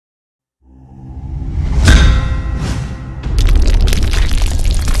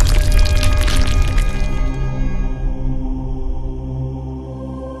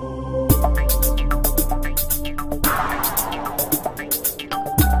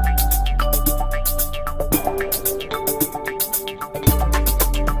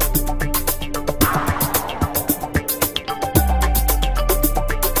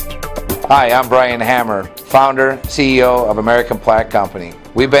Hi, I'm Brian Hammer, founder, CEO of American Plaque Company.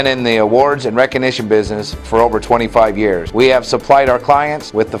 We've been in the awards and recognition business for over 25 years. We have supplied our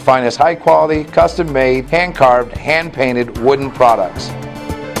clients with the finest high-quality, custom-made, hand-carved, hand-painted wooden products.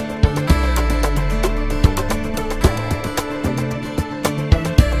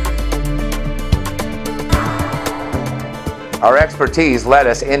 Our expertise led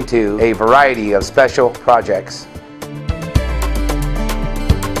us into a variety of special projects.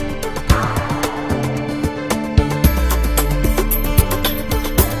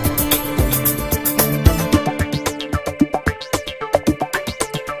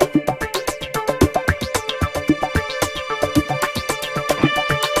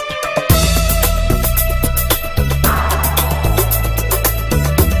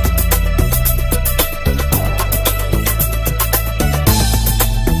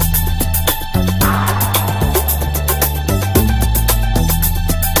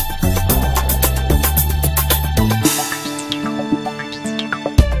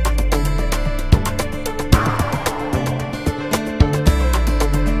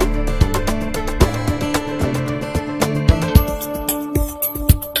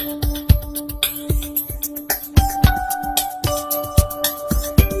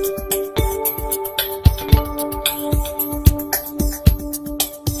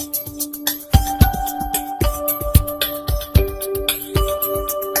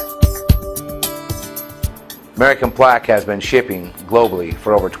 American Plaque has been shipping globally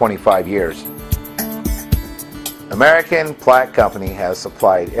for over 25 years. American Plaque Company has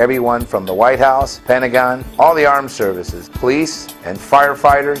supplied everyone from the White House, Pentagon, all the armed services, police and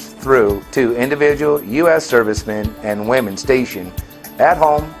firefighters through to individual U.S. servicemen and women stationed at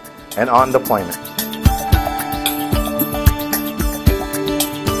home and on deployment.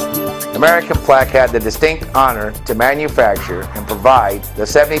 American Plaque had the distinct honor to manufacture and provide the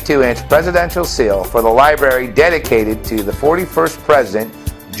 72-inch presidential seal for the library dedicated to the 41st President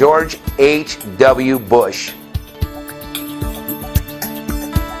George H.W. Bush.